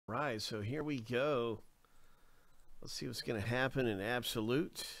Right, so here we go. Let's see what's going to happen in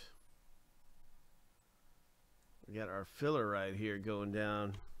absolute. We got our filler right here going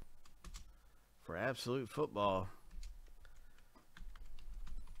down for absolute football.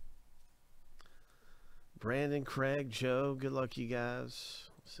 Brandon, Craig, Joe, good luck, you guys.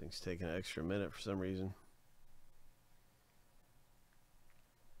 This thing's taking an extra minute for some reason.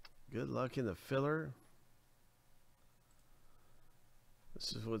 Good luck in the filler.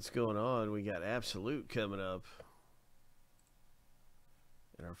 This is what's going on. We got absolute coming up.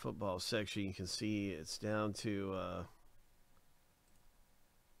 In our football section, you can see it's down to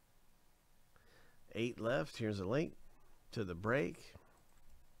 8 left. Here's a link to the break.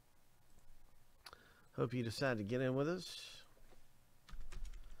 Hope you decide to get in with us.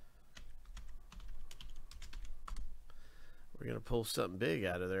 We're going to pull something big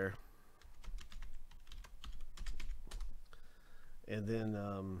out of there. And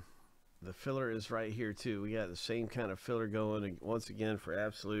then the filler is right here too. We got the same kind of filler going once again for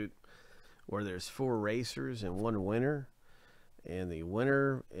absolute, where there's 4 racers and 1 winner. And the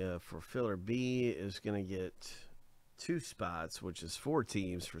winner for filler B is going to get 2 spots, which is 4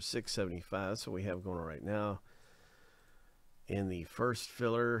 teams for $6.75. That's what we have going on right now. In the first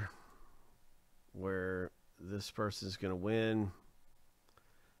filler, where this person is going to win,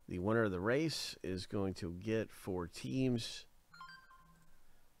 the winner of the race is going to get 4 teams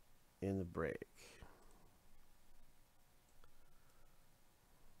in the break.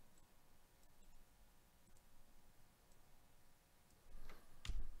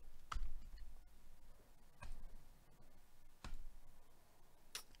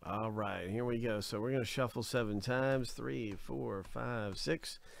 All right, here we go. So we're going to shuffle 7 times. 3, 4, 5,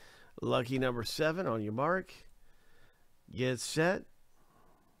 6. Lucky number 7 on your mark. Get set.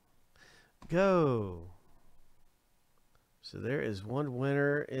 Go. So there is 1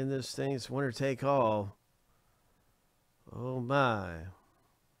 winner in this thing. It's winner take all. Oh my.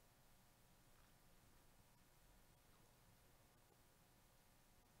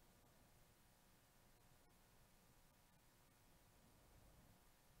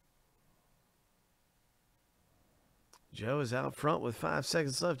 Joe is out front with 5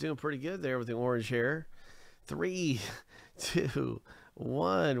 seconds left, doing pretty good there with the orange hair. 3, 2,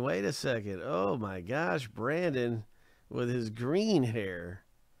 1. Wait a second. Oh my gosh, Brandon with his green hair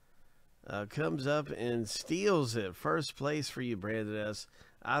comes up and steals it. First place for you, Brandon S.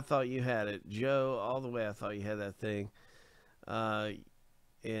 I thought you had it. Joe, all the way, I thought you had that thing.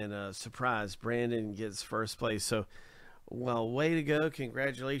 And surprise, Brandon gets first place. So, well, way to go.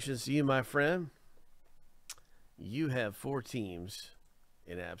 Congratulations to you, my friend. You have 4 teams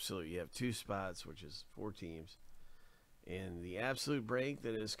in absolute. You have 2 spots, which is 4 teams. And the absolute break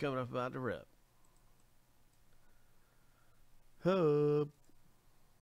that is coming up about to rip. Hope.